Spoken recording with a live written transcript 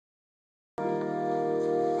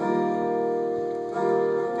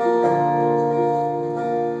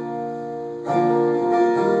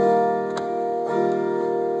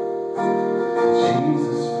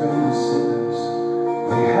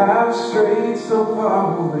so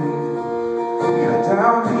far away. Cut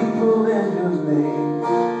down people in your name,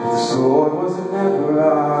 but the sword wasn't ever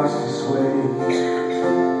ours to sway.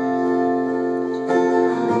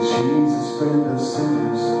 And Jesus, friend of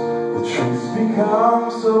sinners, the truth's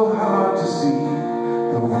become so hard to see.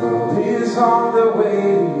 The world is on their way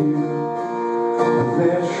to you, but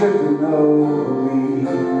they're tripping over me.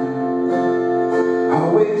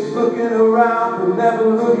 Always looking around, but never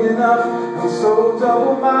looking up. I'm so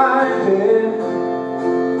double-minded.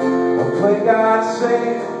 I play God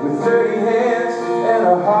safe with 30 hands and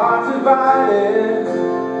a heart divided.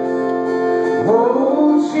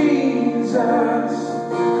 Oh, Jesus,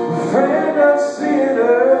 friend of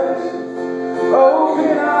sinners,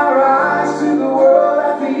 open our eyes to the world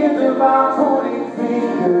at the end of our pointing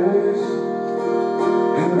fingers,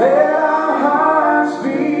 and let our hearts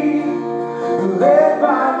be led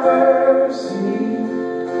by mercy,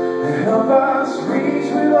 and help us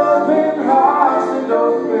reach with open hearts and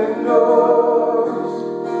open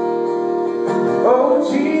doors.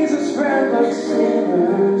 Oh, Jesus, friend of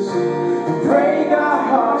sinners, break our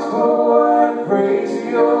hearts for what breaks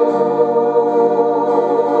yours.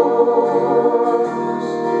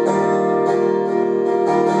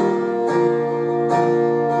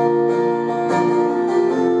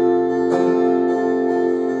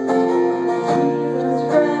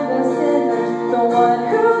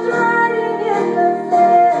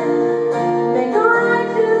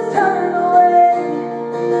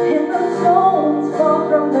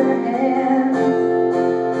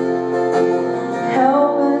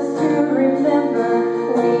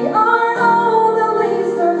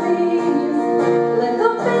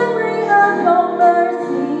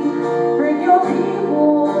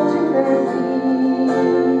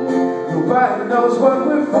 Nobody knows what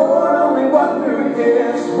we're for, only what we're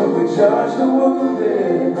against, when we judge the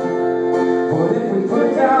wounded. What if we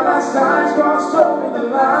put down our signs, crossed over the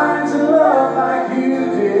lines, and love like you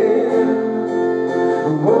did?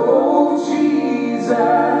 Oh,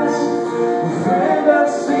 Jesus, friend of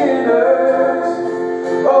sinners,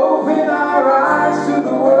 open our eyes to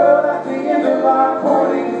the world at the end of our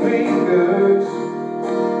pointing fingers,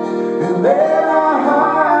 and let our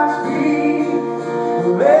hearts be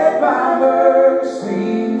led by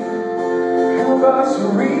mercy. Help us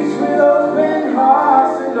reach with open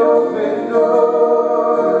hearts and open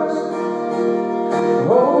doors.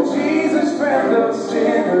 Oh, Jesus, friend of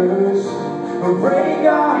sinners, break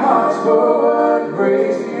our hearts for what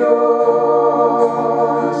breaks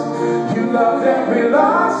yours. You loved every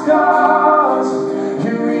lost cause,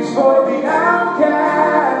 you reached for the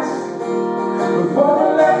outcast, for the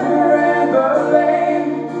leper and the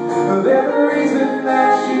lame, for every reason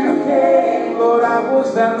that you came. Lord, I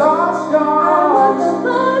was that lost cause,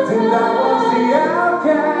 and I was the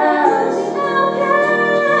outcast,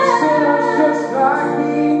 sinners just like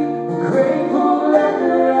me, grateful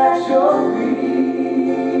leper at your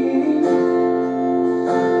feet.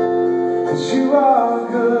 But you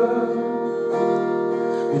are good,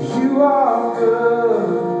 you are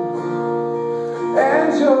good,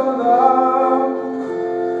 and your love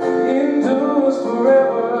endures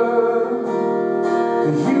forever.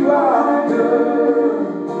 You are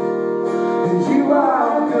good, you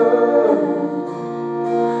are good,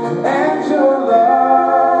 and your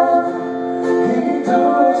love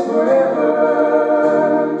endures forever.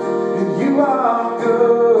 And you are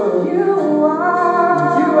good, you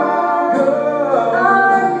are good,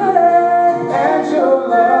 and your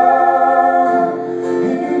love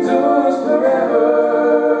endures forever.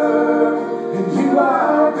 And you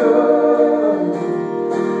are good,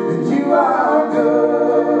 and you are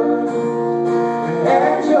good,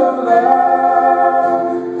 and your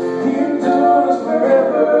love endures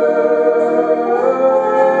forever.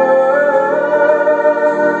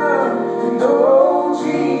 And oh,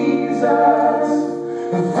 Jesus,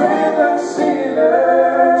 friend of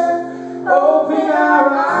sinners, open our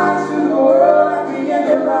eyes to the world at the end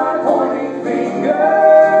of our pointing fingers.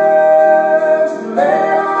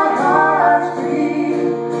 Let our hearts be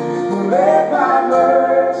led by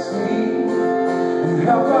mercy, and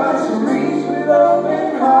help us reach with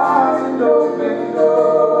open hearts and open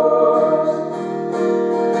doors.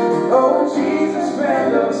 Oh, Jesus,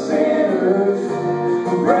 friend of sinners,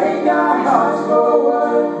 break our hearts for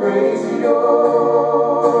what breaks yours.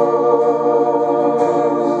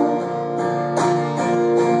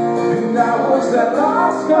 And I was that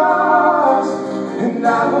lost cause, and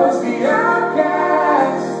I was the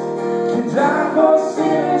outcast. You died for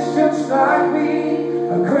sinners just like me,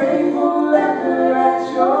 a grateful leper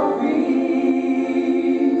at your feet.